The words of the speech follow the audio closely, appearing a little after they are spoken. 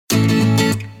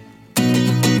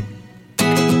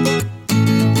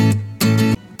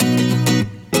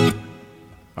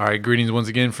All right, greetings once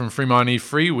again from Fremont Eat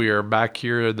Free. We are back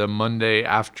here the Monday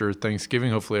after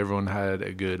Thanksgiving. Hopefully everyone had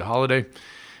a good holiday.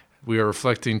 We are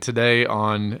reflecting today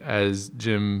on, as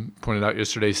Jim pointed out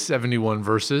yesterday, 71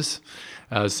 verses.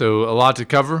 So a lot to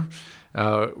cover.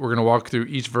 We're going to walk through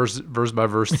each verse by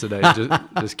verse today.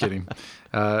 Just kidding.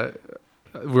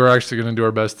 We're actually going to do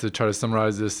our best to try to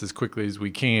summarize this as quickly as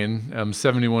we can.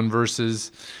 71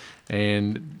 verses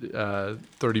and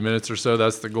 30 minutes or so.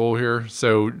 That's the goal here.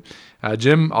 So,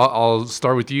 Jim, I'll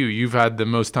start with you. You've had the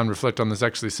most time to reflect on this,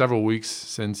 actually several weeks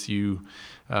since you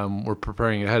were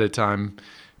preparing ahead of time.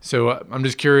 So I'm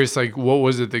just curious, like, what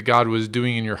was it that God was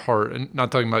doing in your heart? And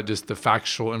not talking about just the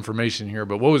factual information here,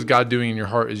 but what was God doing in your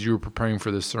heart as you were preparing for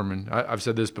this sermon? I've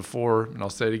said this before, and I'll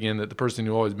say it again, that the person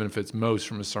who always benefits most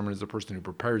from a sermon is the person who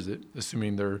prepares it,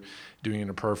 assuming they're doing it in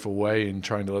a prayerful way and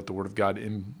trying to let the Word of God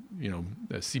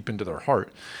seep into their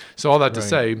heart. So all that to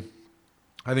say,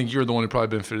 I think you're the one who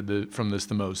probably benefited from this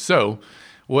the most. So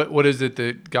what is it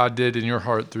that God did in your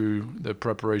heart through the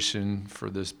preparation for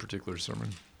this particular sermon?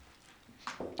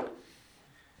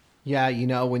 Yeah,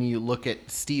 when you look at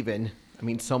Stephen, I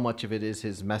mean, so much of it is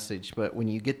his message, but when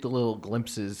you get the little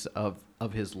glimpses of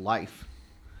his life,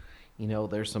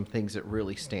 there's some things that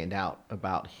really stand out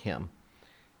about him.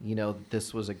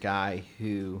 This was a guy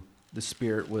who the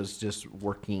Spirit was just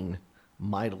working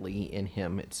mightily in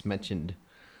him. It's mentioned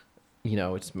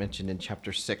in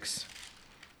chapter 6,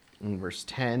 in verse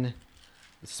 10,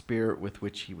 the Spirit with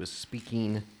which he was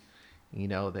speaking,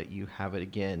 that you have it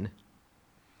again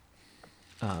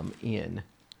in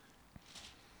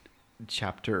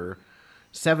chapter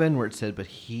 7, where it said, but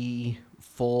he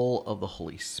full of the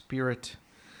Holy Spirit.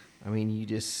 I mean, you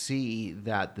just see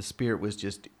that the Spirit was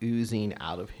just oozing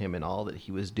out of him and all that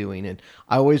he was doing. And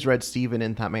I always read Stephen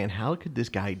and thought, man, how could this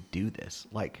guy do this?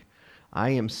 Like,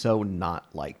 I am so not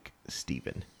like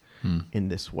Stephen in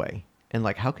this way. And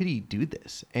like, how could he do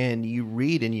this? And you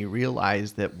read and you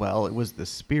realize that, well, it was the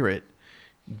Spirit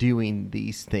doing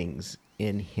these things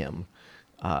in him.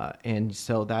 And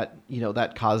so that,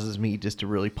 that causes me just to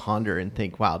really ponder and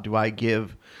think, wow,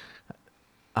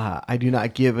 I do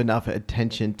not give enough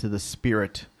attention to the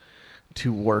Spirit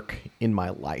to work in my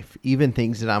life. Even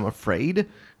things that I'm afraid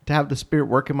to have the Spirit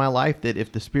work in my life, that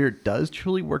if the Spirit does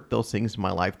truly work those things in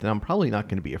my life, then I'm probably not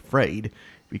going to be afraid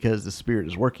because the Spirit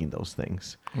is working those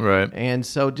things. Right. And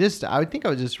so I think I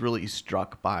was just really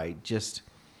struck by just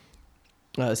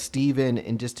Stephen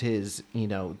and just his,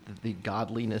 the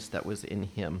godliness that was in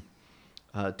him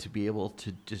to be able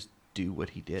to just do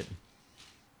what he did.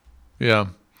 Yeah.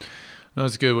 No,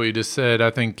 that's good what you just said. I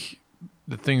think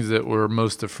the things that we're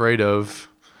most afraid of,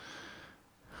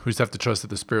 we just have to trust that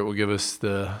the Spirit will give us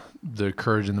the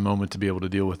courage in the moment to be able to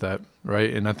deal with that,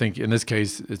 right? And I think in this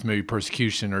case, it's maybe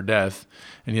persecution or death,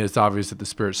 and yet it's obvious that the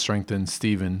Spirit strengthened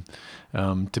Stephen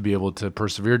to be able to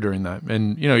persevere during that.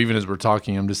 And, even as we're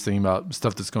talking, I'm just thinking about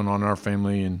stuff that's going on in our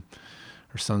family, and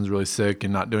our son's really sick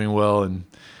and not doing well, and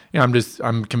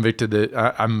I'm convicted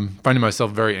that I'm finding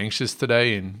myself very anxious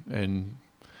today and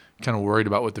kind of worried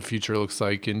about what the future looks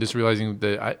like, and just realizing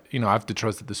that I have to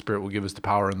trust that the Spirit will give us the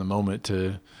power in the moment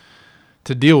to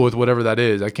deal with whatever that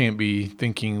is. I can't be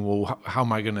thinking, well, how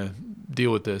am I going to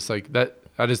deal with this? Like that,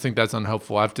 I just think that's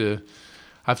unhelpful. I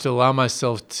have to allow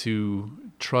myself to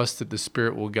trust that the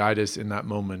Spirit will guide us in that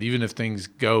moment, even if things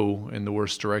go in the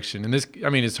worst direction. And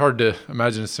it's hard to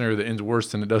imagine a scenario that ends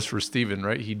worse than it does for Stephen,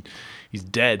 right? He's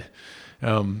dead.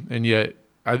 And yet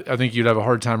I think you'd have a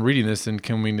hard time reading this and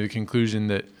coming to the conclusion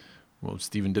that, well,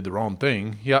 Stephen did the wrong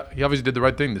thing. He obviously did the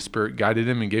right thing. The Spirit guided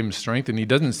him and gave him strength, and he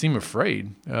doesn't seem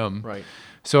afraid. Right.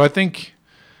 So I think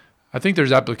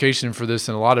there's application for this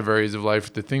in a lot of areas of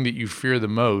life. The thing that you fear the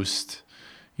most,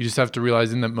 you just have to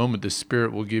realize in that moment the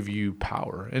Spirit will give you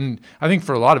power. And I think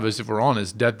for a lot of us, if we're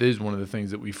honest, death is one of the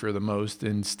things that we fear the most.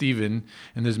 And Stephen,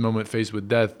 in this moment faced with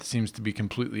death, seems to be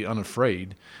completely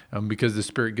unafraid because the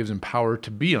Spirit gives him power to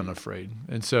be unafraid.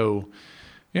 And so,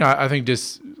 I think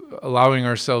just allowing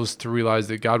ourselves to realize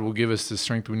that God will give us the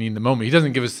strength we need in the moment. He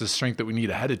doesn't give us the strength that we need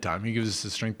ahead of time. He gives us the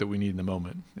strength that we need in the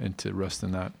moment, and to rest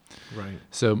in that. Right.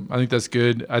 So I think that's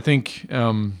good. I think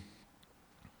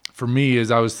for me, as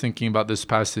I was thinking about this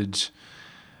passage,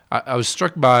 I was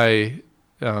struck by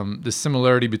the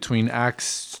similarity between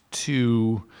Acts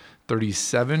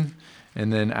 2:37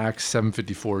 and then Acts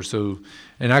 7:54. So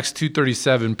in Acts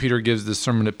 2:37, Peter gives the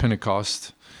sermon at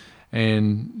Pentecost.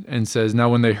 And says, now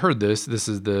when they heard this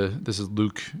is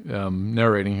Luke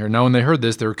narrating here. Now when they heard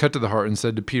this, they were cut to the heart and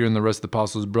said to Peter and the rest of the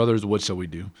apostles, brothers, what shall we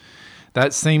do?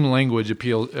 That same language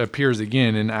appears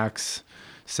again in Acts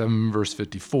 7 verse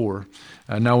 54.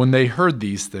 Now when they heard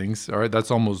these things, all right,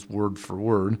 that's almost word for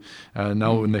word.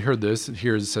 Now when they heard this,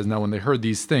 here it says, now when they heard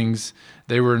these things,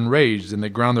 they were enraged and they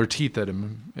ground their teeth at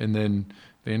him, and then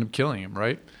they end up killing him,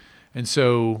 right? And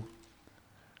so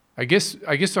I guess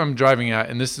what I'm driving at,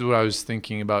 and this is what I was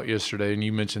thinking about yesterday, and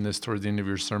you mentioned this towards the end of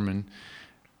your sermon,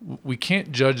 we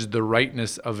can't judge the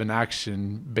rightness of an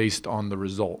action based on the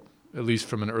result, at least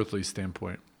from an earthly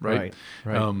standpoint, right?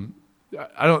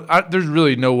 There's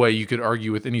really no way you could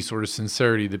argue with any sort of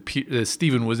sincerity that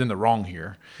Stephen was in the wrong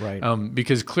here, right?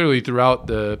 Because clearly throughout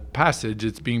the passage,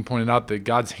 it's being pointed out that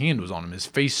God's hand was on him. His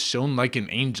face shone like an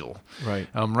angel. Right.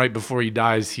 Right before he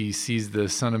dies, he sees the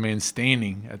Son of Man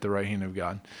standing at the right hand of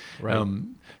God. Right.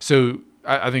 So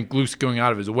I think Luke's going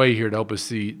out of his way here to help us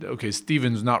see, okay,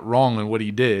 Stephen's not wrong in what he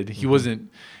did. He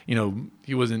wasn't,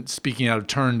 he wasn't speaking out of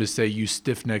turn to say, you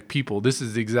stiff-necked people. This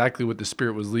is exactly what the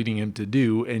Spirit was leading him to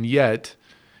do, and yet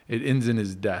it ends in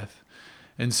his death.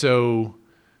 And so,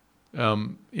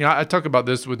 I talk about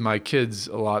this with my kids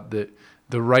a lot, that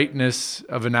the rightness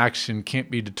of an action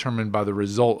can't be determined by the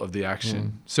result of the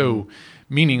action. So,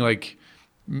 meaning like,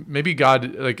 maybe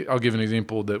God, like I'll give an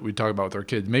example that we talk about with our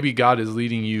kids. Maybe God is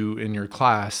leading you in your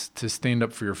class to stand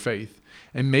up for your faith.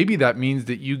 And maybe that means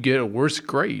that you get a worse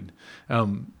grade.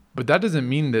 But that doesn't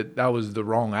mean that was the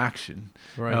wrong action.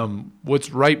 Right.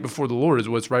 What's right before the Lord is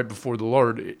what's right before the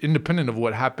Lord, independent of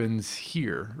what happens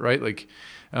here, right? Like,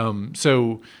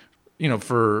 so,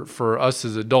 for us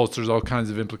as adults, there's all kinds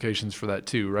of implications for that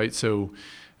too, right? So,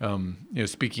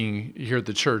 speaking here at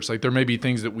the church, like there may be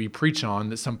things that we preach on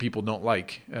that some people don't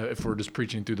like if we're just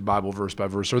preaching through the Bible verse by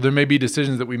verse, or there may be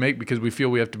decisions that we make because we feel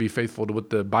we have to be faithful to what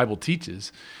the Bible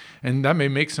teaches. And that may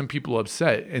make some people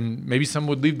upset, and maybe some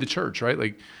would leave the church, right?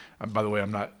 Like, by the way,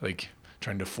 I'm not like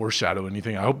trying to foreshadow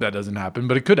anything. I hope that doesn't happen,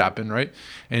 but it could happen, right?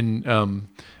 And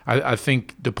I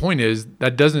think the point is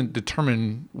that doesn't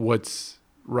determine what's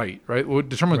right? What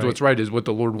determines what's right is what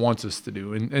the Lord wants us to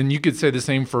do. And you could say the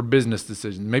same for business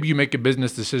decisions. Maybe you make a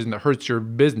business decision that hurts your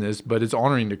business, but it's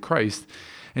honoring to Christ.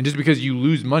 And just because you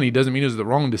lose money doesn't mean it was the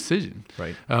wrong decision.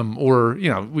 Right. Or,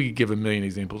 we could give a million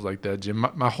examples like that, Jim.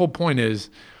 My whole point is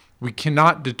we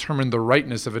cannot determine the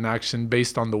rightness of an action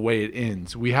based on the way it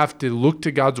ends. We have to look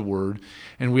to God's word,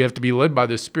 and we have to be led by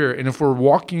the Spirit. And if we're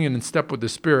walking in step with the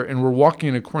Spirit and we're walking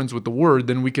in accordance with the word,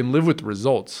 then we can live with the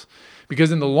results.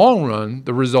 Because in the long run,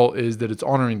 the result is that it's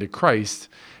honoring to Christ.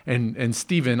 And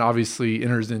Stephen obviously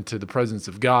enters into the presence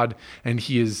of God, and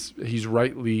he's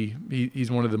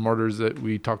one of the martyrs that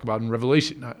we talk about in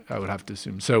Revelation, I would have to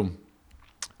assume. So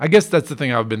I guess that's the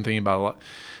thing I've been thinking about a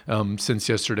lot since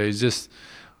yesterday, is just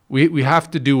we have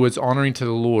to do what's honoring to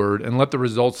the Lord and let the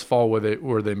results fall with it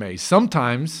where they may.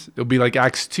 Sometimes it'll be like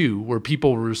Acts 2, where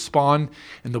people respond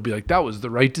and they'll be like, that was the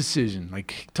right decision.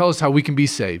 Like, tell us how we can be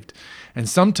saved. And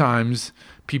sometimes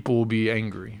people will be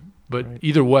angry. But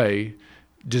either way,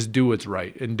 just do what's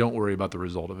right and don't worry about the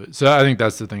result of it. So I think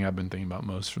that's the thing I've been thinking about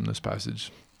most from this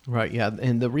passage. Right, yeah.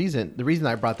 And the reason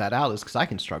I brought that out is because I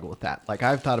can struggle with that. Like,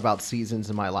 I've thought about seasons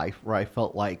in my life where I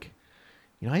felt like,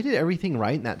 I did everything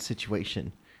right in that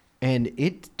situation. And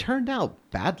it turned out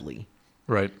badly.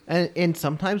 Right. And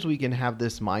sometimes we can have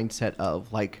this mindset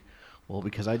of like, well,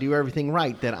 because I do everything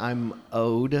right, that I'm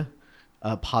owed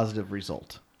a positive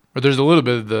result. But there's a little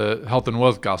bit of the health and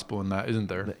wealth gospel in that, isn't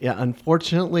there? Yeah,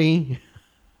 unfortunately,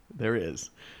 there is.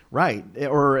 Right.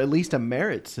 Or at least a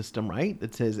merit system, right?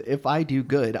 That says if I do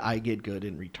good, I get good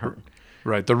in return.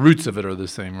 Right. The roots of it are the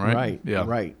same, right? Right. Yeah.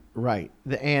 Right.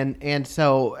 And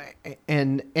so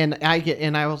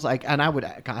I was like, and I would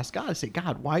ask God, I say,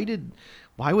 God,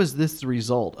 why was this the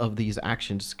result of these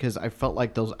actions? Because I felt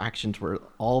like those actions were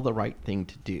all the right thing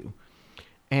to do.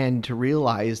 And to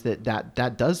realize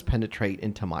that does penetrate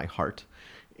into my heart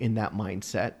in that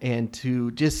mindset, and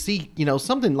to just see,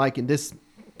 something like in this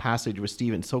passage with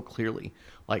Stephen so clearly,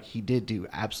 like he did do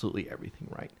absolutely everything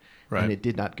right. And it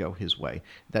did not go his way.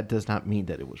 That does not mean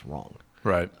that it was wrong.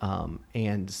 Right.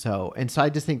 And so I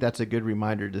just think that's a good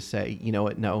reminder to say, you know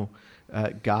what? No,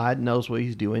 God knows what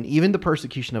he's doing, even the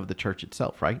persecution of the church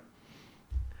itself. Right.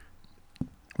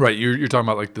 Right. You're talking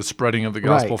about like the spreading of the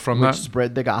gospel from that?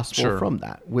 Spread the gospel from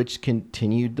that, which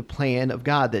continued the plan of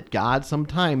God, that God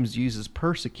sometimes uses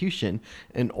persecution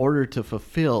in order to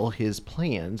fulfill his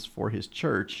plans for his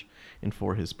church and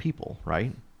for his people.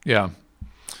 Right. Yeah.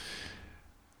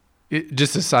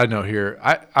 Just a side note here,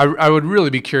 I would really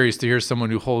be curious to hear someone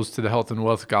who holds to the health and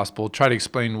wealth gospel try to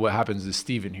explain what happens to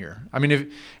Stephen here. I mean,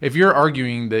 if you're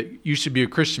arguing that you should be a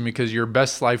Christian because your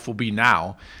best life will be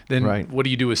now, then what do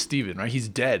you do with Stephen, right? He's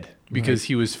dead because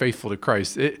he was faithful to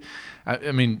Christ.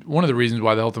 I mean, one of the reasons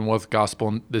why the health and wealth gospel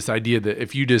and this idea that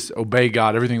if you just obey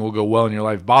God, everything will go well in your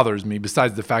life bothers me,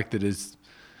 besides the fact that it's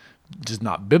just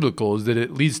not biblical, is that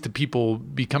it leads to people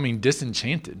becoming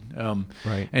disenchanted.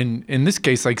 And in this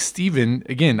case, like Stephen,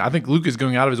 again, I think Luke is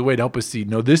going out of his way to help us see,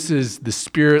 no, this is the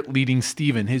Spirit leading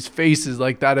Stephen. His face is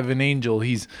like that of an angel.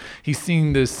 He's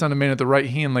seeing the Son of Man at the right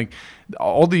hand. Like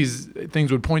all these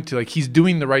things would point to like he's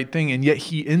doing the right thing, and yet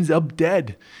he ends up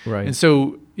dead. Right. And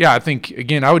so, yeah, I think,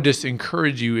 again, I would just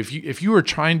encourage you, if you are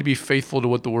trying to be faithful to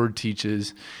what the Word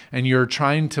teaches and you're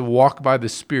trying to walk by the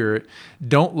Spirit,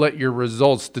 don't let your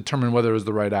results determine whether it was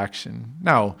the right action.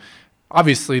 Now,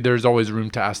 obviously, there's always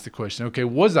room to ask the question, okay,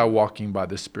 was I walking by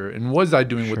the Spirit, and was I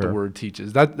doing what the Word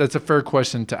teaches? That's a fair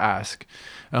question to ask.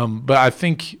 But I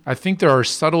think there are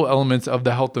subtle elements of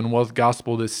the health and wealth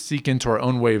gospel that seek into our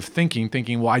own way of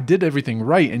thinking, well, I did everything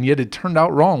right, and yet it turned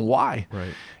out wrong. Why?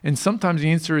 Right. And sometimes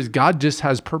the answer is God just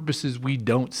has purposes we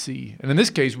don't see. And in this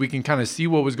case, we can kind of see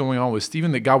what was going on with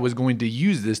Stephen, that God was going to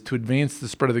use this to advance the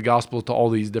spread of the gospel to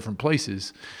all these different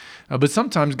places. But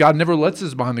sometimes God never lets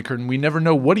us behind the curtain. We never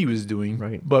know what he was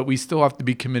doing, but we still have to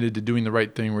be committed to doing the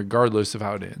right thing regardless of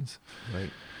how it ends. Right.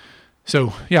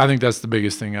 So, yeah, I think that's the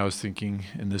biggest thing I was thinking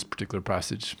in this particular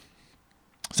passage.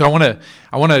 So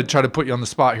I want to try to put you on the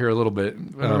spot here a little bit.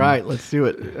 All right, let's do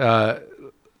it.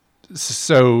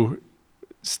 So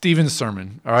Stephen's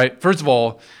sermon, all right? First of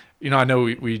all, I know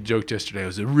we joked yesterday, it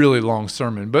was a really long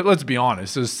sermon, but let's be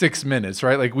honest, it was 6 minutes,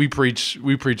 right? Like we preach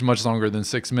much longer than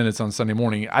 6 minutes on Sunday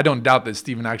morning. I don't doubt that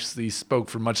Stephen actually spoke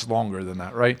for much longer than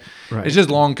that, right? It's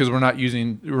just long because we're not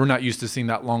used to seeing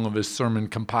that long of a sermon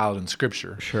compiled in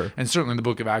Scripture. Sure. And certainly the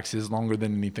book of Acts is longer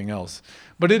than anything else.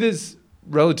 But it is,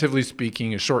 relatively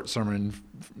speaking, a short sermon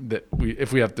that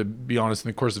if we have to be honest, in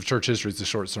the course of church history, it's a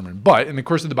short sermon. But in the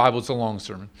course of the Bible, it's a long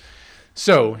sermon.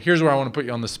 So here's where I want to put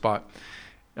you on the spot.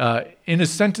 In a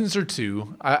sentence or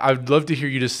two, I'd love to hear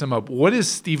you just sum up, what is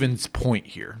Stephen's point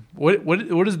here?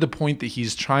 What is the point that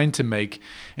he's trying to make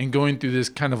in going through this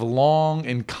kind of long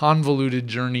and convoluted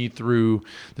journey through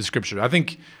the Scripture? I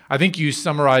think you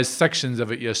summarized sections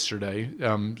of it yesterday,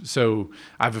 so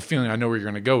I have a feeling I know where you're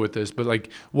going to go with this, but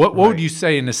like, what would you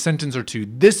say in a sentence or two?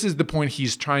 This is the point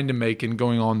he's trying to make in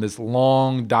going on this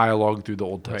long dialogue through the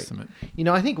Old Testament.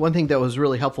 I think one thing that was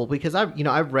really helpful, because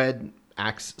I've read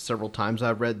Acts several times.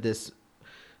 I've read this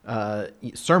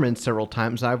sermon several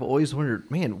times. I've always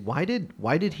wondered, man, why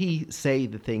did he say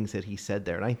the things that he said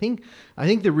there? And I think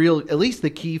at least the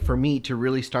key for me to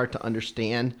really start to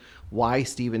understand why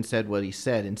Stephen said what he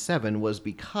said in 7 was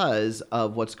because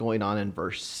of what's going on in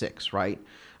verse 6, right?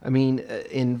 I mean,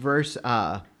 in verse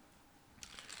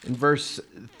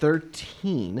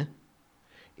 13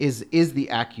 is the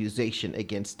accusation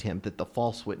against him that the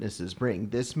false witnesses bring.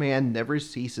 This man never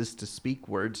ceases to speak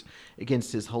words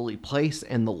against his holy place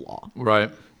and the law.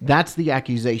 Right. That's the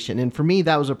accusation. And for me,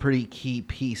 that was a pretty key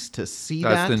piece to see.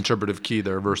 That's the interpretive key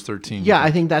there, verse 13. Yeah, I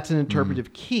think that's an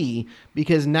interpretive key,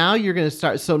 because now you're going to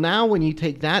start. So now when you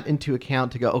take that into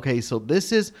account to go, okay, so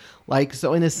this is like,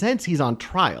 so in a sense, he's on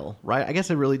trial, right? I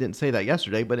guess I really didn't say that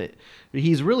yesterday, but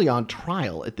he's really on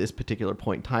trial at this particular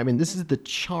point in time. And this is the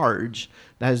charge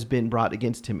that has been brought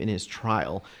against him in his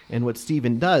trial. And what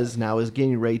Stephen does now is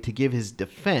getting ready to give his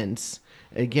defense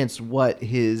against what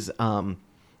his,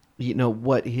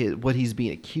 what he's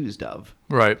being accused of.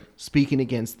 Right. Speaking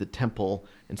against the temple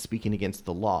and speaking against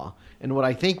the law. And what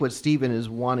I think what Stephen is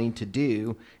wanting to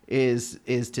do is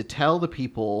to tell the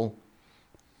people,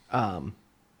 I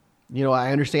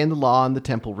understand the law and the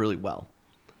temple really well.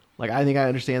 Like, I think I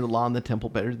understand the law and the temple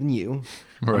better than you.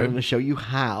 Right. I'm going to show you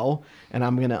how, and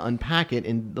I'm going to unpack it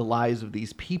in the lives of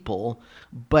these people.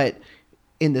 But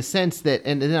in the sense that,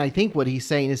 and then I think what he's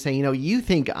saying is saying, you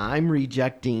think I'm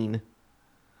rejecting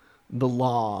the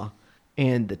law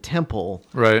and the temple,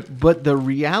 right? But the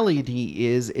reality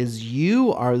is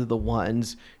you are the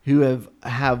ones who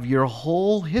have your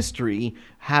whole history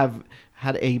have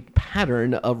had a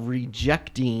pattern of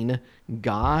rejecting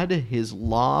God, his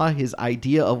law, his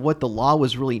idea of what the law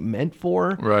was really meant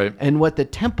for, right? And what the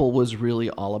temple was really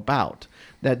all about.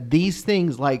 That these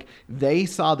things, like, they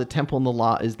saw the temple and the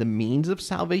law as the means of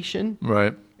salvation,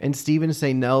 right? And Stephen is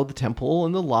saying, no, the temple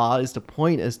and the law is to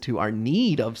point us to our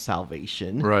need of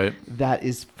salvation. Right. That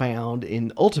is found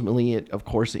in, ultimately, of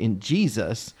course, in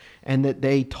Jesus, and that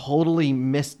they totally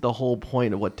missed the whole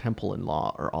point of what temple and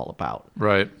law are all about.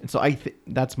 Right. And so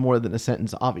that's more than a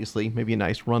sentence, obviously, maybe a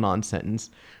nice run-on sentence.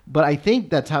 But I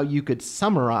think that's how you could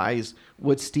summarize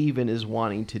what Stephen is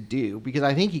wanting to do, because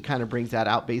I think he kind of brings that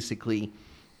out basically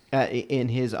in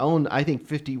his own, I think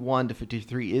 51 to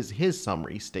 53 is his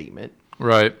summary statement.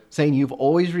 Right. Saying you've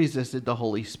always resisted the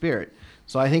Holy Spirit.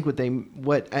 So I think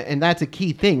and that's a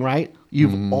key thing, right?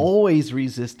 You've always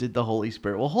resisted the Holy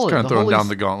Spirit. Well, hold on. Kind of throwing down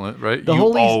the gauntlet, right?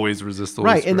 You always resist the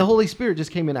Holy Spirit. Right, and the Holy Spirit just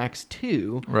came in Acts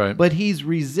 2. Right. But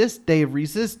they have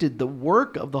resisted the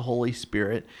work of the Holy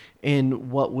Spirit in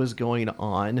what was going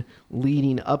on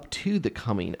leading up to the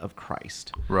coming of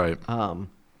Christ. Right.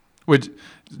 Which,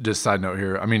 just side note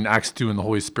here, I mean, Acts 2 and the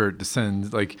Holy Spirit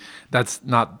descends, like, that's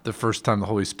not the first time the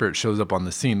Holy Spirit shows up on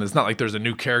the scene. It's not like there's a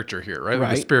new character here, right?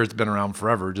 Like the Spirit's been around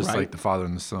forever, just like the Father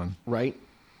and the Son. Right.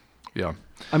 Yeah.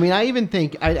 I mean, I even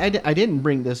think, I didn't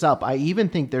bring this up, I even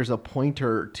think there's a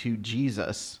pointer to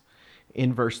Jesus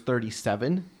in verse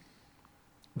 37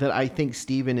 that I think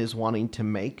Stephen is wanting to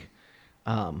make,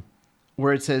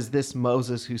 where it says, this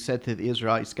Moses who said to the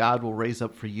Israelites, God will raise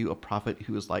up for you a prophet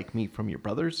who is like me from your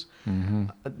brothers. Mm-hmm.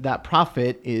 That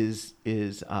prophet is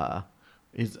a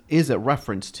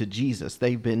reference to Jesus.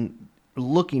 They've been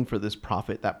looking for this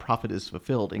prophet. That prophet is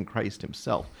fulfilled in Christ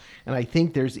himself. And I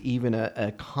think there's even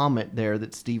a comment there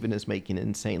that Stephen is making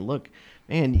and saying, look,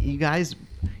 man, you guys,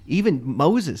 even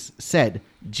Moses said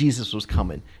Jesus was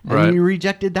coming. And you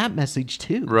rejected that message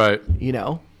too. Right. You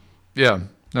know? Yeah.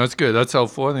 No, that's good. That's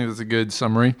helpful. I think that's a good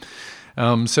summary.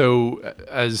 So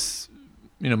as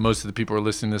you know, most of the people who are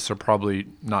listening to this are probably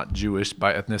not Jewish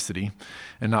by ethnicity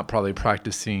and not probably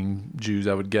practicing Jews,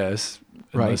 I would guess,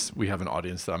 unless we have an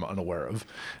audience that I'm unaware of.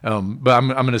 But I'm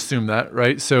going to assume that,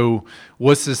 right? So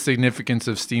what's the significance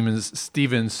of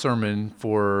Stephen's sermon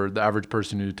for the average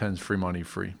person who attends Fremont Eve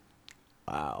Free?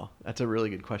 Wow, that's a really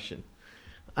good question.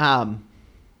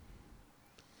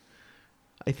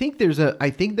 I think there's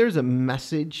a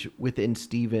message within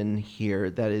Stephen here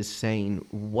that is saying,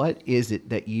 what is it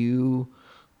that you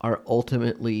are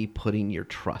ultimately putting your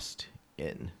trust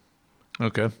in?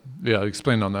 Okay. Yeah,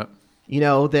 explain on that. You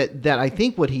know, that I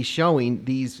think what he's showing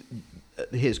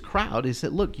his crowd is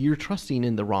that, look, you're trusting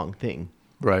in the wrong thing.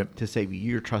 Right. To save you.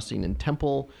 You're trusting in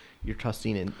temple. You're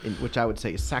trusting in which I would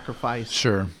say is sacrifice.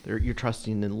 Sure. You're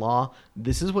trusting in law.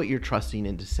 This is what you're trusting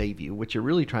in to save you. What you're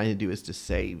really trying to do is to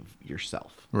save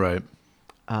yourself. Right.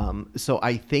 So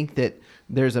I think that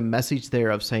there's a message there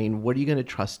of saying, what are you going to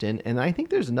trust in? And I think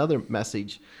there's another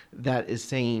message that is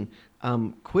saying,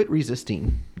 quit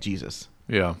resisting Jesus.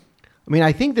 Yeah. I mean,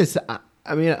 I think this,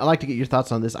 I'd like to get your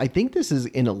thoughts on this. I think this is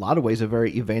in a lot of ways a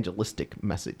very evangelistic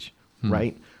message,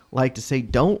 right? Like to say,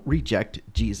 don't reject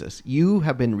Jesus. You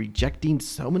have been rejecting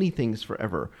so many things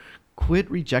forever.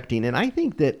 Quit rejecting. And I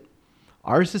think that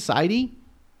our society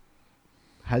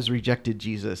has rejected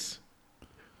Jesus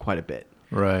quite a bit.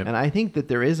 Right. And I think that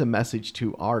there is a message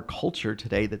to our culture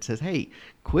today that says, hey,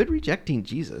 quit rejecting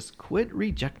Jesus. Quit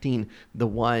rejecting the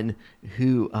one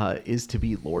who is to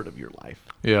be Lord of your life.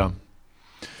 Yeah.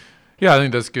 Yeah, I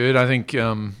think that's good. I think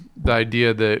the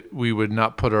idea that we would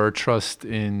not put our trust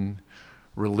in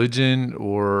religion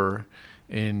or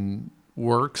in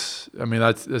works. I mean,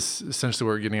 that's essentially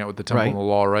what we're getting at with the temple and the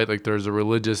law, right? Like there's a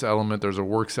religious element, there's a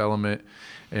works element,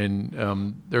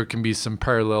 and there can be some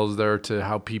parallels there to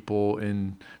how people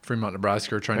in Fremont,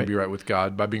 Nebraska are trying to be right with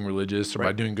God by being religious or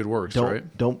by doing good works, right?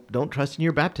 Don't trust in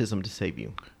your baptism to save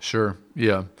you. Sure,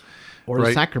 yeah. Or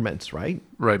the sacraments, right?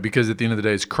 Right, because at the end of the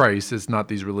day, it's Christ. It's not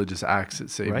these religious acts that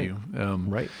save you.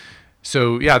 Right.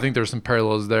 So yeah, I think there's some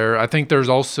parallels there. I think there's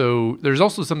also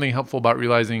something helpful about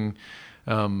realizing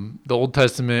the Old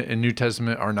Testament and New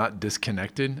Testament are not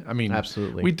disconnected. I mean,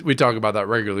 absolutely. We talk about that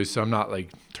regularly, so I'm not like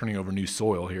turning over new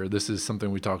soil here. This is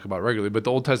something we talk about regularly. But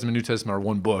the Old Testament and New Testament are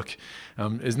one book.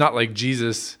 It's not like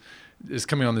Jesus is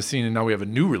coming on the scene and now we have a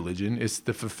new religion. It's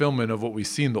the fulfillment of what we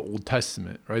see in the Old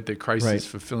Testament, right? That Christ is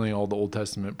fulfilling all the Old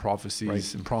Testament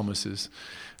prophecies and promises.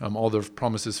 All the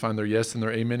promises find their yes and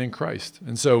their amen in Christ.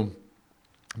 And so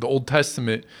the Old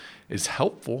Testament is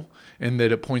helpful in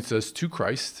that it points us to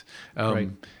Christ.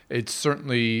 It's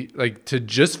certainly like to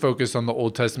just focus on the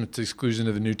Old Testament to exclusion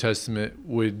of the New Testament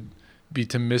would be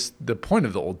to miss the point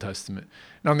of the Old Testament.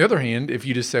 Now, on the other hand, if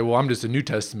you just say, well, I'm just a New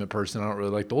Testament person, I don't really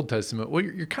like the Old Testament, well,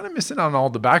 you're kind of missing out on all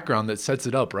the background that sets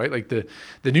it up, right? Like the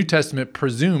New Testament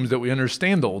presumes that we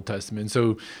understand the Old Testament. And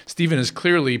so Stephen is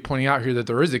clearly pointing out here that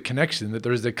there is a connection, that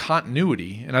there is a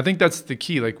continuity. And I think that's the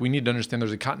key. Like, we need to understand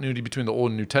there's a continuity between the Old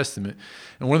and New Testament.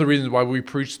 And one of the reasons why we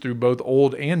preach through both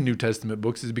Old and New Testament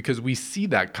books is because we see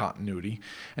that continuity,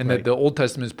 and that the Old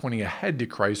Testament is pointing ahead to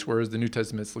Christ, whereas the New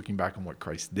Testament is looking back on what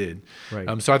Christ did.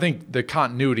 Right. So I think the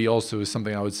continuity also is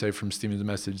something I would say from Stephen's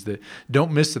message, that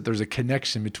don't miss that there's a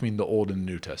connection between the Old and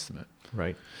the New Testament.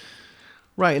 Right.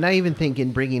 Right. And I even think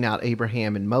in bringing out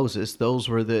Abraham and Moses, those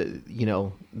were the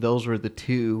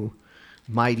two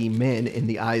mighty men in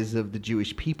the eyes of the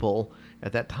Jewish people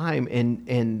at that time.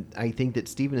 And I think that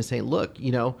Stephen is saying, look,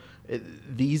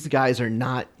 these guys are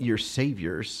not your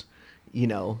saviors.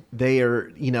 They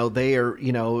are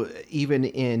even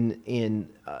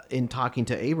in talking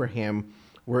to Abraham,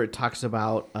 where it talks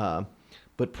about,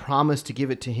 but promise to give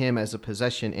it to him as a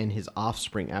possession and his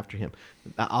offspring after him.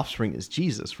 The offspring is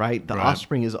Jesus, right? The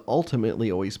offspring is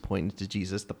ultimately always pointing to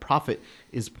Jesus. The prophet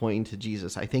is pointing to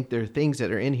Jesus. I think there are things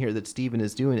that are in here that Stephen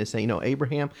is doing, is saying,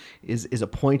 Abraham is a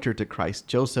pointer to Christ.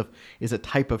 Joseph is a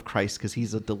type of Christ because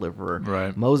he's a deliverer.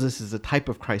 Right. Moses is a type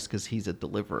of Christ because he's a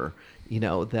deliverer.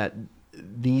 That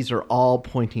these are all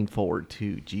pointing forward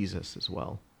to Jesus as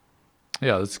well.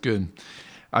 Yeah, that's good.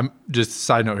 I'm just a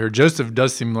side note here. Joseph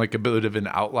does seem like a bit of an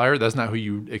outlier. That's not who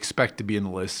you expect to be in the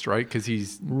list, right? Because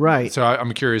he's right. So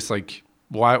I'm curious, like,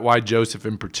 why Joseph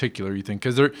in particular? You think?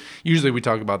 Because usually we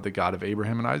talk about the God of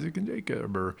Abraham and Isaac and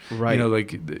Jacob, or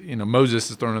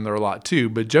Moses is thrown in there a lot too.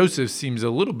 But Joseph seems a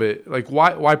little bit like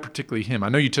why particularly him? I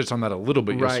know you touched on that a little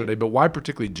bit yesterday, but why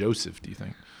particularly Joseph? Do you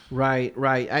think? Right.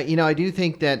 I do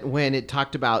think that when it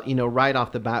talked about, right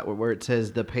off the bat where it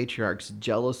says the patriarchs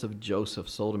jealous of Joseph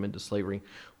sold him into slavery,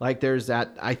 like there's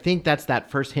that, I think that's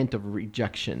that first hint of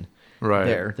rejection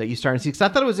there that you start to see. Because I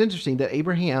thought it was interesting that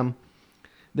Abraham,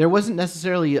 there wasn't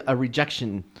necessarily a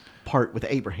rejection part with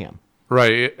Abraham.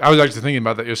 Right. I was actually thinking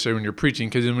about that yesterday when you're preaching,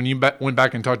 because when you went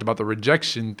back and talked about the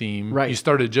rejection theme, you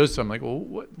started Joseph. I'm like, well,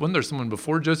 wasn't there someone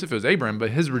before Joseph? It was Abraham, but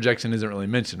his rejection isn't really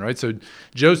mentioned, right? So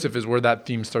Joseph is where that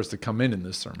theme starts to come in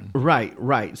this sermon.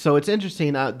 Right. So it's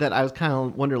interesting that I was kind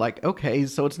of wondering, like, okay,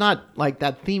 so it's not like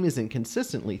that theme isn't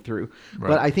consistently through,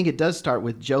 but I think it does start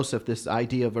with Joseph, this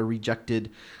idea of a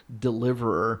rejected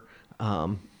deliverer,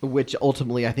 which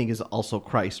ultimately I think is also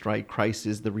Christ, right? Christ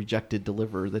is the rejected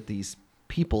deliverer that these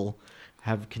people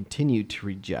have continued to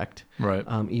reject, right?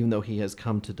 Even though he has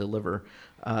come to deliver,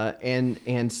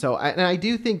 and so I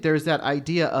do think there's that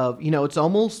idea of it's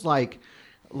almost like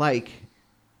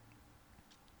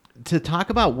to talk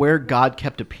about where God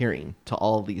kept appearing to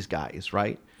all of these guys,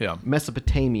 right? Yeah,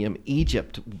 Mesopotamia,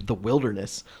 Egypt, the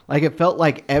wilderness. Like it felt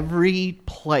like every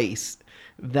place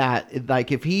that,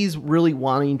 like, if he's really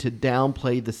wanting to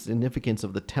downplay the significance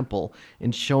of the temple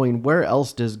and showing where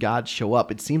else does God show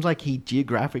up, it seems like he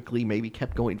geographically maybe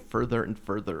kept going further and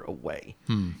further away.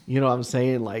 You know what I'm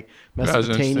saying? Like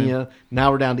Mesopotamia,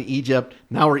 now we're down to Egypt,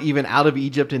 now we're even out of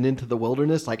Egypt and into the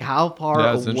wilderness. Like how far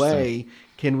away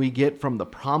can we get from the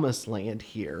promised land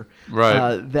here?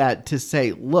 Right. That to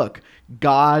say, look,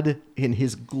 God in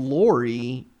his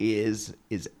glory is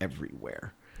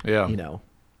everywhere. Yeah.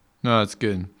 No, that's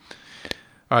good.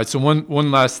 All right, so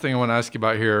one last thing I want to ask you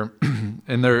about here,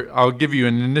 and I'll give you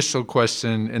an initial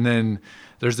question, and then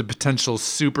there's a potential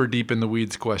super deep in the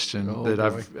weeds question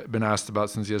I've been asked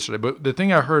about since yesterday. But the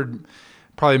thing I heard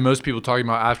probably most people talking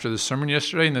about after the sermon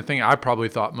yesterday, and the thing I probably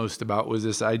thought most about, was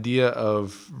this idea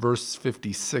of verse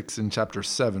 56 in chapter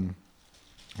 7,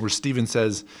 where Stephen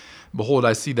says, "Behold,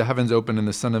 I see the heavens open and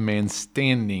the Son of Man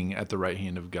standing at the right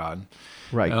hand of God."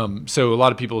 Right. So a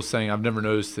lot of people are saying, I've never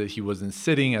noticed that he wasn't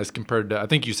sitting, as compared to, I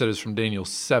think you said it's from Daniel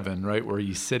 7, right, where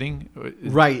he's sitting?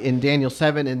 Right, in Daniel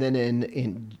 7, and then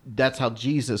in that's how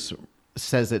Jesus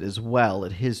says it as well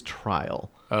at his trial.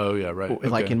 Oh, yeah, right.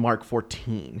 Like in Mark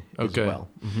 14 as well.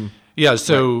 Mm-hmm. Yeah,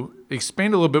 so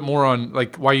expand a little bit more on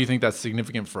like why you think that's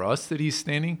significant for us that he's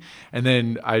standing. And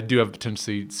then I do have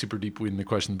potentially super deep weed in the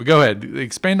question. But go ahead,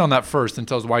 expand on that first and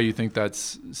tell us why you think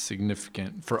that's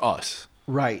significant for us.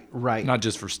 Right. Not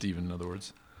just for Stephen, in other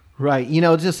words. Right.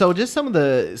 Just some of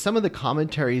the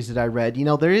commentaries that I read,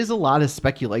 there is a lot of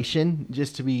speculation,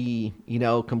 just to be,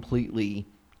 completely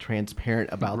transparent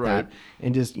about that,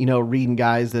 and just, reading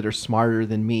guys that are smarter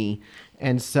than me.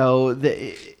 And so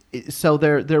there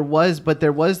was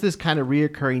this kind of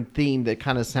reoccurring theme that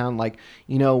kind of sound like,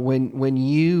 when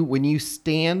you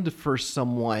stand for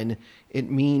someone, it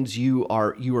means you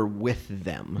are with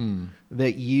them,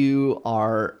 that you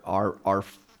are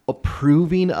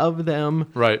approving of them,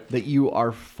 Right. that you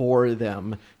are for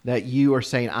them, that you are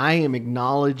saying, I am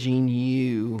acknowledging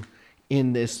you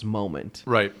in this moment.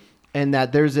 Right. And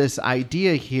that there's this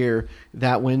idea here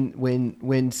that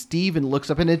when Stephen looks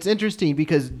up, and it's interesting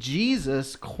because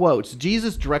Jesus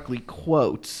directly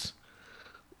quotes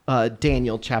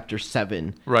Daniel chapter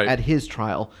 7 Right. at his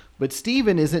trial, but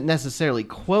Stephen isn't necessarily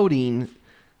quoting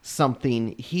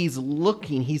something. He's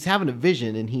having a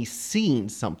vision and he's seeing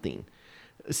something.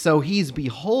 So he's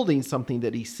beholding something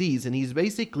that he sees, and he's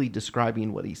basically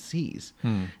describing what he sees.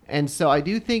 And so I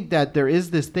do think that there is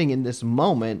this thing in this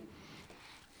moment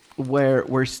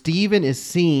where Stephen is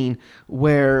seeing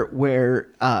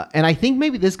and I think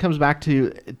maybe this comes back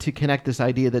to connect this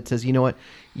idea that says, you know what,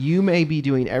 you may be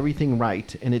doing everything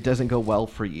right and it doesn't go well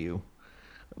for you,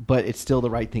 but it's still the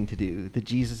right thing to do. That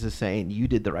Jesus is saying, you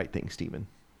did the right thing, Stephen.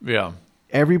 Yeah.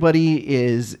 Everybody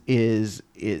is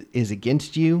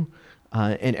against you,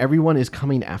 and everyone is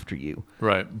coming after you.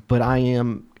 Right. But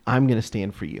I'm going to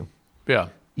stand for you. Yeah.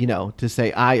 You know, to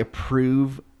say I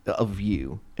approve of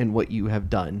you and what you have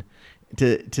done,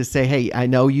 to say, hey, I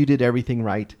know you did everything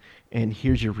right, and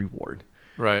here's your reward.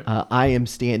 Right. I am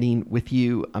standing with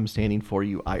you. I'm standing for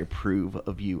you. I approve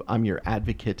of you. I'm your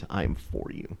advocate. I'm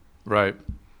for you. Right.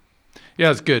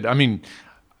 Yeah, it's good. I mean,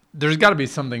 there's got to be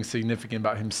something significant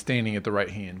about him standing at the right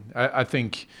hand. I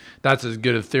think that's as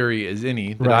good a theory as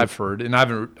any that Right. I've heard, and I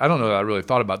don't know that I really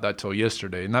thought about that till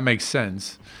yesterday, and that makes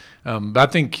sense. But I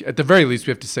think at the very least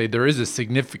we have to say there is a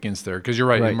significance there, because you're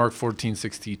right. Right. In Mark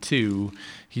 14:62,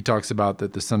 he talks about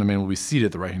that the Son of Man will be seated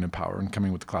at the right hand of power and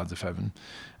coming with the clouds of heaven.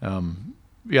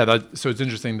 So it's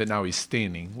interesting that now he's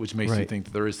standing, which makes you Right. think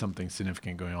that there is something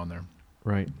significant going on there.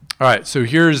 Right. All right, so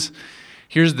here's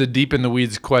the deep in the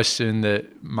weeds question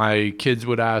that my kids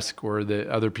would ask, or that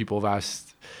other people have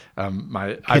asked. I've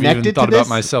even Connected thought to about this?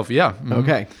 myself. Yeah. Mhm.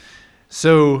 Okay.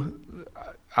 So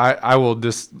I will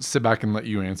just sit back and let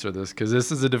you answer this, because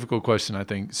this is a difficult question, I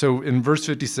think. So in verse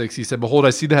 56, he said, "Behold, I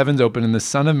see the heavens open and the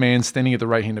Son of Man standing at the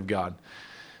right hand of God."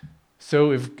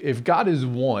 So if God is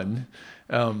one,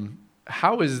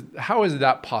 how is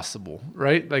that possible,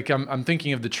 right? Like I'm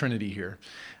thinking of the Trinity here.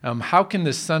 How can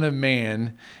the Son of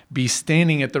Man be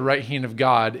standing at the right hand of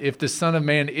God if the Son of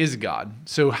Man is God?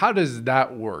 So how does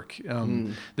that work?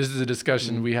 This is a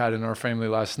discussion we had in our family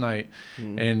last night,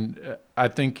 and I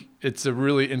think it's a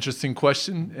really interesting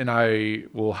question, and I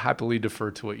will happily defer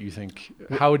to what you think.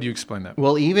 How would you explain that?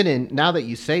 Well, now that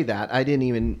you say that, I didn't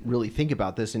even really think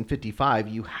about this. In 55,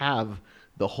 you have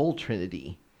the whole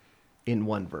Trinity in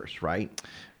one verse, right?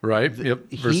 Right.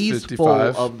 Yep. Verse He's 55.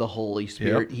 full of the Holy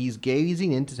Spirit. Yep. He's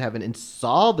gazing into heaven and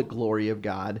saw the glory of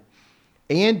God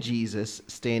and Jesus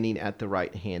standing at the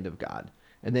right hand of God.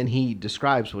 And then he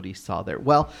describes what he saw there.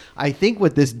 Well, I think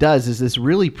what this does is this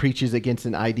really preaches against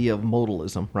an idea of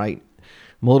modalism, right?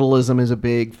 Modalism is a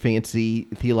big, fancy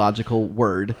theological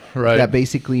word that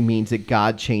basically means that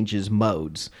God changes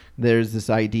modes. There's this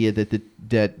idea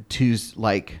that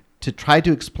to try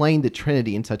to explain the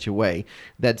Trinity in such a way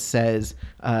that says,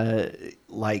 that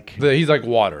he's like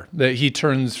water, that he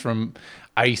turns from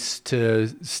ice to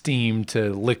steam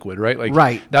to liquid, right? Like,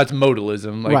 right. That's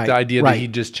modalism, like the idea that he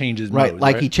just changes modes,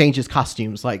 like he changes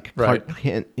costumes, like Right. Clark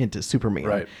Kent into Superman.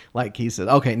 Right. Like he said,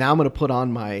 okay, now I'm going to put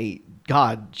on my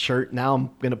God shirt. Now I'm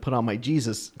going to put on my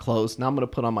Jesus clothes. Now I'm going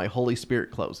to put on my Holy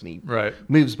Spirit clothes. And he Right.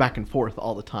 moves back and forth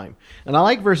all the time. And I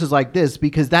like verses like this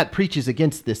because that preaches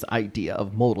against this idea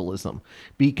of modalism,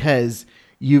 because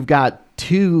you've got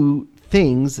two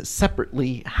things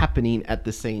separately happening at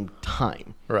the same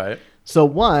time. Right. So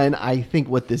one, I think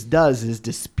what this does is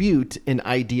dispute an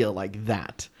idea like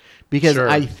that. Because Sure.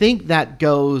 I think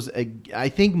I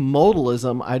think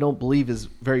modalism, I don't believe is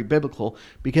very biblical,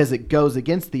 because it goes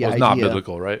against the Well, it's idea. not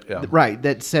biblical, right? Yeah. Right.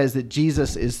 That says that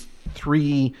Jesus is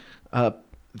three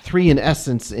in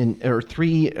essence, or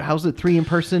three, how's it, three in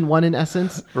person, one in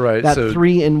essence? Right, That so-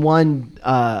 3 in 1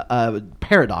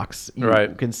 paradox, you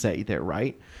Right. can say there,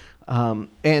 right?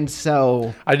 And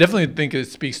so... I definitely think it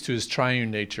speaks to his triune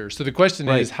nature. So the question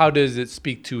Right. is, how does it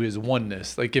speak to his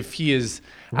oneness? Like, if he is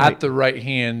Right. at the right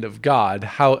hand of God,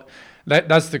 how?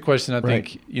 That's the question I Right.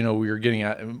 think we were getting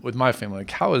at with my family.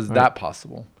 Like, how is that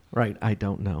possible? Right. I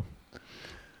don't know.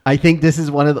 I think this is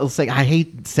one of those things. I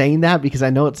hate saying that because I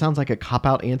know it sounds like a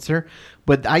cop-out answer,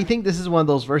 but I think this is one of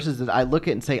those verses that I look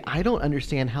at and say, I don't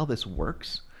understand how this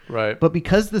works. Right. But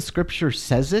because the scripture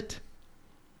says it,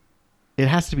 it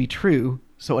has to be true,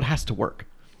 so it has to work.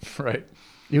 Right.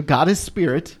 God is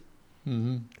spirit.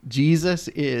 Mm-hmm. Jesus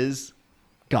is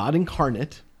God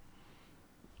incarnate.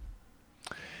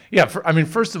 Yeah.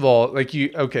 First of all,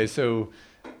 so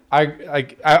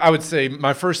I would say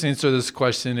my first answer to this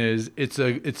question is it's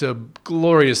a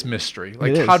glorious mystery.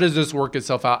 Like, how does this work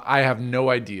itself out? I have no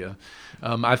idea.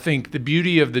 I think the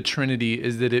beauty of the Trinity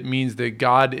is that it means that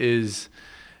God is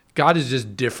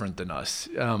just different than us.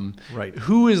 Right.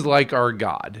 Who is like our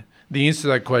God? The answer to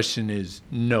that question is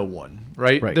no one,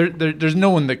 right? There's no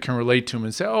one that can relate to him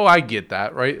and say, oh, I get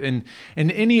that, right? And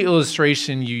any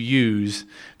illustration you use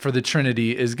for the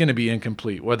Trinity is going to be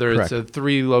incomplete, whether it's a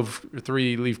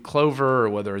three-leaf clover, or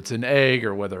whether it's an egg,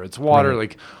 or whether it's water.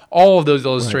 Like, all of those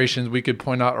illustrations we could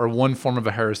point out are one form of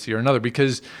a heresy or another,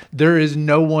 because there is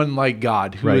no one like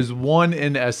God who is one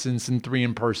in essence and three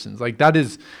in persons. Like, that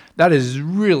is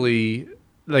really...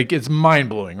 like, it's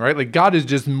mind-blowing, right? Like, God is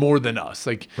just more than us.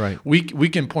 Like, we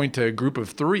can point to a group of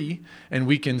three and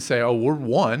we can say, oh, we're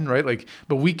one, right? Like,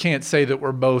 but we can't say that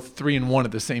we're both three and one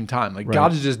at the same time. Like,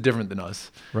 God is just different than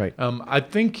us. Right. I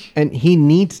think... and he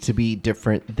needs to be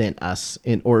different than us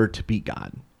in order to be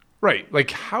God. Right.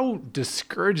 Like, how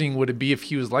discouraging would it be if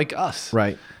he was like us?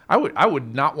 Right. I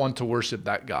would not want to worship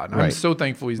that God. I'm so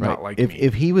thankful he's not like me.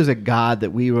 If he was a God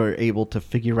that we were able to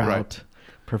figure out...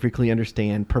 perfectly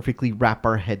understand, perfectly wrap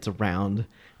our heads around,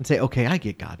 and say, "Okay, I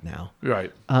get God now."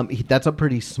 Right. That's a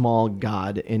pretty small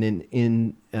God, and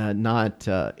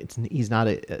he's not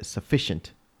a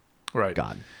sufficient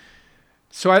God.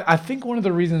 So I think one of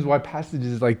the reasons why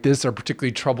passages like this are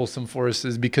particularly troublesome for us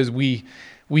is because we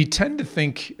tend to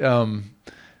think.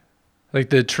 Like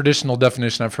the traditional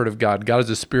definition I've heard of God is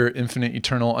a spirit, infinite,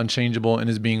 eternal, unchangeable, in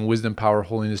his being, wisdom, power,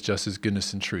 holiness, justice,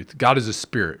 goodness, and truth. God is a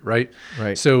spirit, right?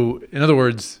 Right. So, in other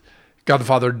words, God the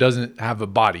Father doesn't have a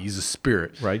body. He's a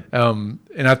spirit. Right. And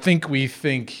I think we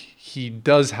think he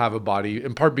does have a body,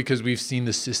 in part because we've seen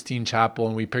the Sistine Chapel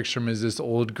and we picture him as this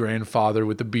old grandfather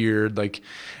with a beard.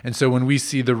 And so when we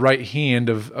see the right hand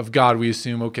of God, we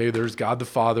assume, okay, there's God the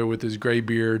Father with his gray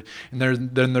beard, and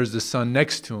then there's the Son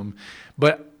next to him.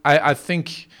 But I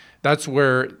think that's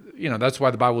where, that's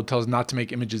why the Bible tells us not to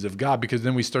make images of God, because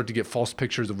then we start to get false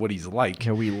pictures of what he's like.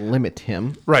 Can we limit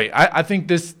him? Right. I think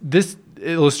this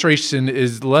illustration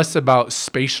is less about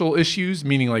spatial issues,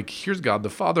 meaning like, here's God the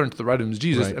Father, and to the right of him is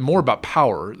Jesus, and more about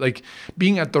power. Like,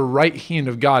 being at the right hand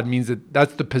of God means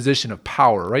that's the position of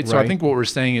power, right? So I think what we're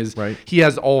saying is he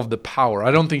has all of the power.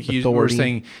 I don't think we're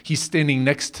saying he's standing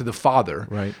next to the Father,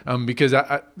 right? Because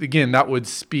again, that would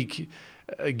speak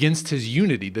against his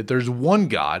unity, that there's one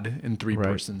God in three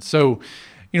persons. So,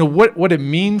 what it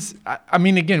means, I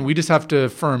mean, again, we just have to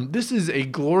affirm this is a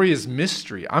glorious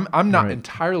mystery. I'm not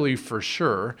entirely for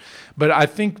sure, but I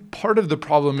think part of the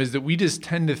problem is that we just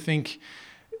tend to think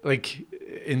like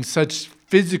in such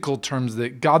physical terms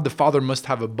that God the Father must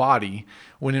have a body,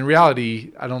 when in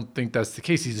reality, I don't think that's the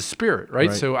case. He's a spirit,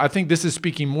 right? So I think this is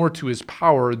speaking more to his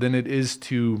power than it is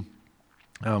to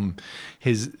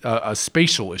his a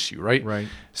spatial issue, right? Right.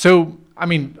 So, I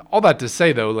mean, all that to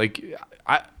say though,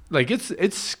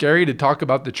 it's scary to talk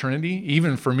about the Trinity,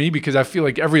 even for me, because I feel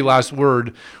like every last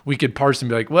word we could parse and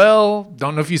be like, well,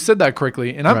 don't know if you said that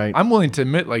correctly. And I'm willing to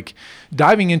admit, like,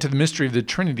 diving into the mystery of the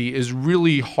Trinity is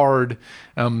really hard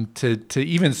to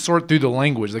even sort through the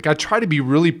language. Like, I try to be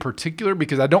really particular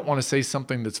because I don't want to say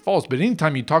something that's false. But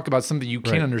anytime you talk about something you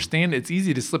can't understand, it's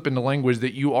easy to slip into language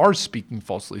that you are speaking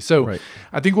falsely. So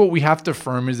I think what we have to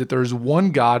affirm is that there's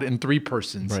one God in three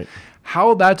persons. Right.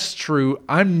 How that's true,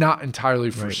 I'm not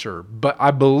entirely for sure, but I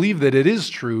believe that it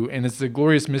is true, and it's a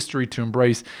glorious mystery to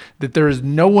embrace, that there is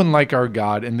no one like our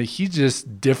God, and that he's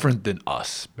just different than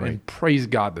us. And praise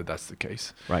God that that's the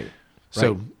case. Right.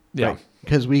 So, yeah.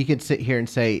 Because we could sit here and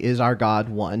say, is our God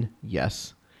one?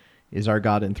 Yes. Is our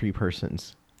God in three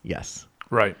persons? Yes.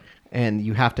 Right. And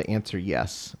you have to answer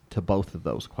yes to both of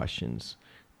those questions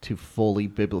to fully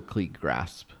biblically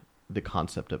grasp the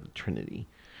concept of the Trinity.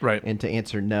 Right. And to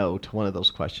answer no to one of those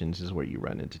questions is where you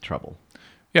run into trouble.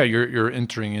 Yeah, you're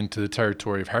entering into the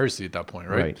territory of heresy at that point,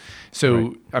 right?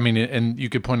 So, I mean, and you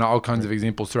could point out all kinds of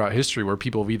examples throughout history where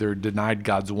people have either denied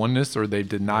God's oneness or they've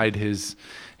denied his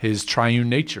triune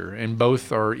nature, and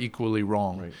both are equally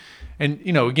wrong. Right. And,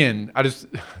 again, I just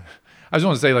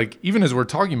want to say, like, even as we're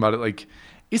talking about it, like,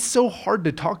 it's so hard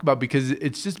to talk about because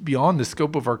it's just beyond the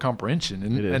scope of our comprehension.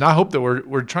 And I hope that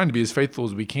we're trying to be as faithful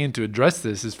as we can to address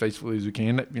this as faithfully as we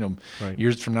can.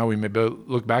 Years from now, we may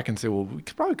look back and say, well, we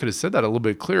probably could have said that a little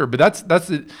bit clearer. But that's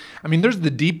it. I mean, there's the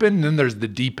deep end and then there's the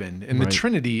deep end. And the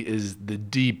Trinity is the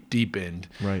deep, deep end.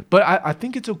 Right. But I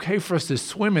think it's okay for us to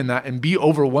swim in that and be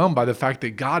overwhelmed by the fact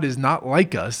that God is not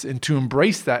like us, and to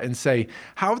embrace that and say,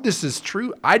 how this is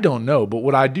true, I don't know. But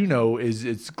what I do know is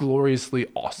it's gloriously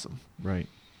awesome. Right.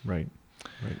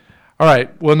 All All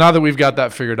right. Well, now that we've got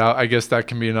that figured out, I guess that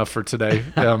can be enough for today.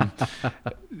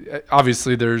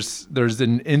 Obviously, there's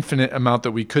an infinite amount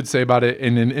that we could say about it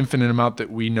and an infinite amount that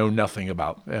we know nothing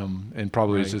about. And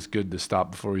probably it's just good to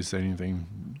stop before we say anything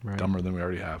dumber than we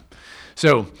already have.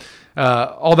 So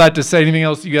all that to say, anything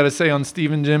else you got to say on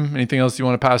Stephen, Jim? Anything else you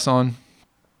want to pass on?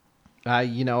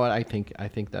 You know what? I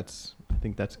think that's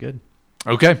good.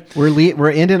 Okay. We're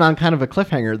ending on kind of a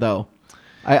cliffhanger, though.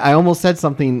 I almost said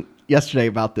something yesterday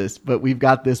about this, but we've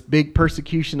got this big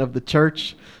persecution of the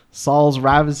church. Saul's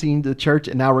ravaging the church,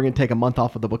 and now we're going to take a month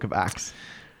off of the book of Acts.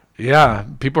 Yeah,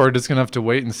 people are just going to have to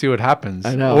wait and see what happens.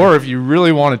 I know. Or if you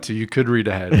really wanted to, you could read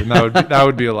ahead, and that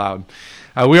would be allowed.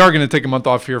 We are going to take a month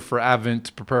off here for Advent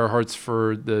to prepare our hearts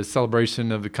for the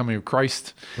celebration of the coming of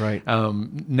Christ. Right.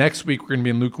 Next week, we're going to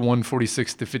be in Luke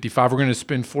 1:46 to 55. We're going to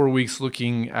spend 4 weeks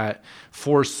looking at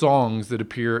 4 songs that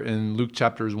appear in Luke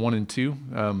chapters 1 and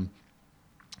 2.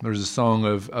 There's a song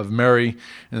of Mary, and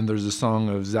then there's a song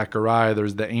of Zechariah.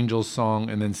 There's the angel's song,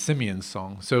 and then Simeon's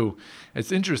song. So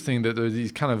it's interesting that there's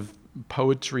these kind of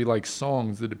poetry-like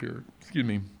songs that appear,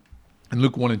 in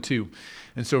Luke 1 and 2.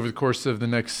 And so over the course of the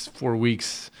next 4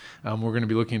 weeks, we're going to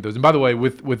be looking at those. And by the way,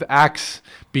 with Acts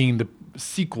being the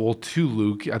sequel to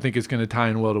Luke, I think it's going to tie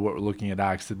in well to what we're looking at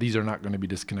Acts, that these are not going to be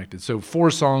disconnected. So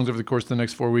 4 songs over the course of the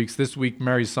next 4 weeks. This week,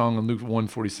 Mary's song in Luke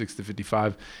 1:46 to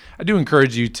 55. I do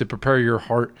encourage you to prepare your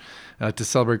heart to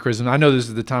celebrate Christmas. I know this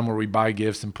is the time where we buy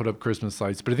gifts and put up Christmas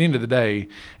lights, but at the end of the day,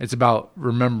 it's about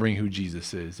remembering who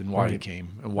Jesus is and why he came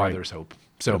and why there's hope.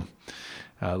 So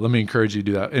let me encourage you to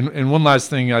do that. And one last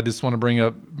thing I just want to bring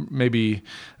up, maybe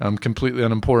completely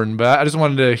unimportant, but I just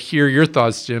wanted to hear your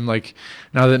thoughts, Jim. Like,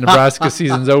 now that Nebraska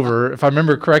season's over, if I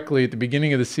remember correctly, at the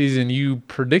beginning of the season, you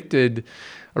predicted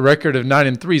a record of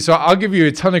 9-3. So I'll give you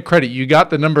a ton of credit. You got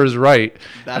the numbers right.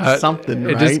 That's something,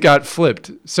 right? It just got flipped.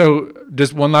 So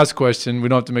just one last question. We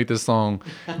don't have to make this long.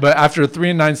 But after a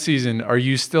 3-9 season, are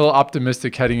you still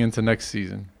optimistic heading into next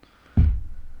season?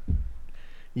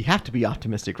 You have to be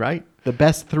optimistic, right? The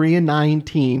best 3-9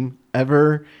 team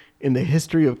ever in the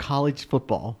history of college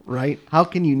football, right? How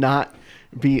can you not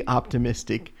be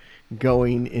optimistic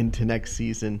going into next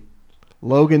season?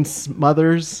 Logan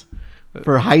Smothers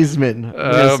for Heisman.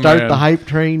 We're going to start the hype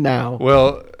train now.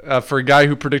 Well, for a guy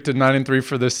who predicted 9-3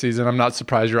 for this season, I'm not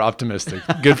surprised you're optimistic.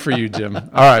 Good for you, Jim. All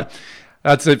right.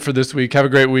 That's it for this week. Have a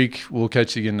great week. We'll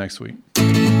catch you again next week.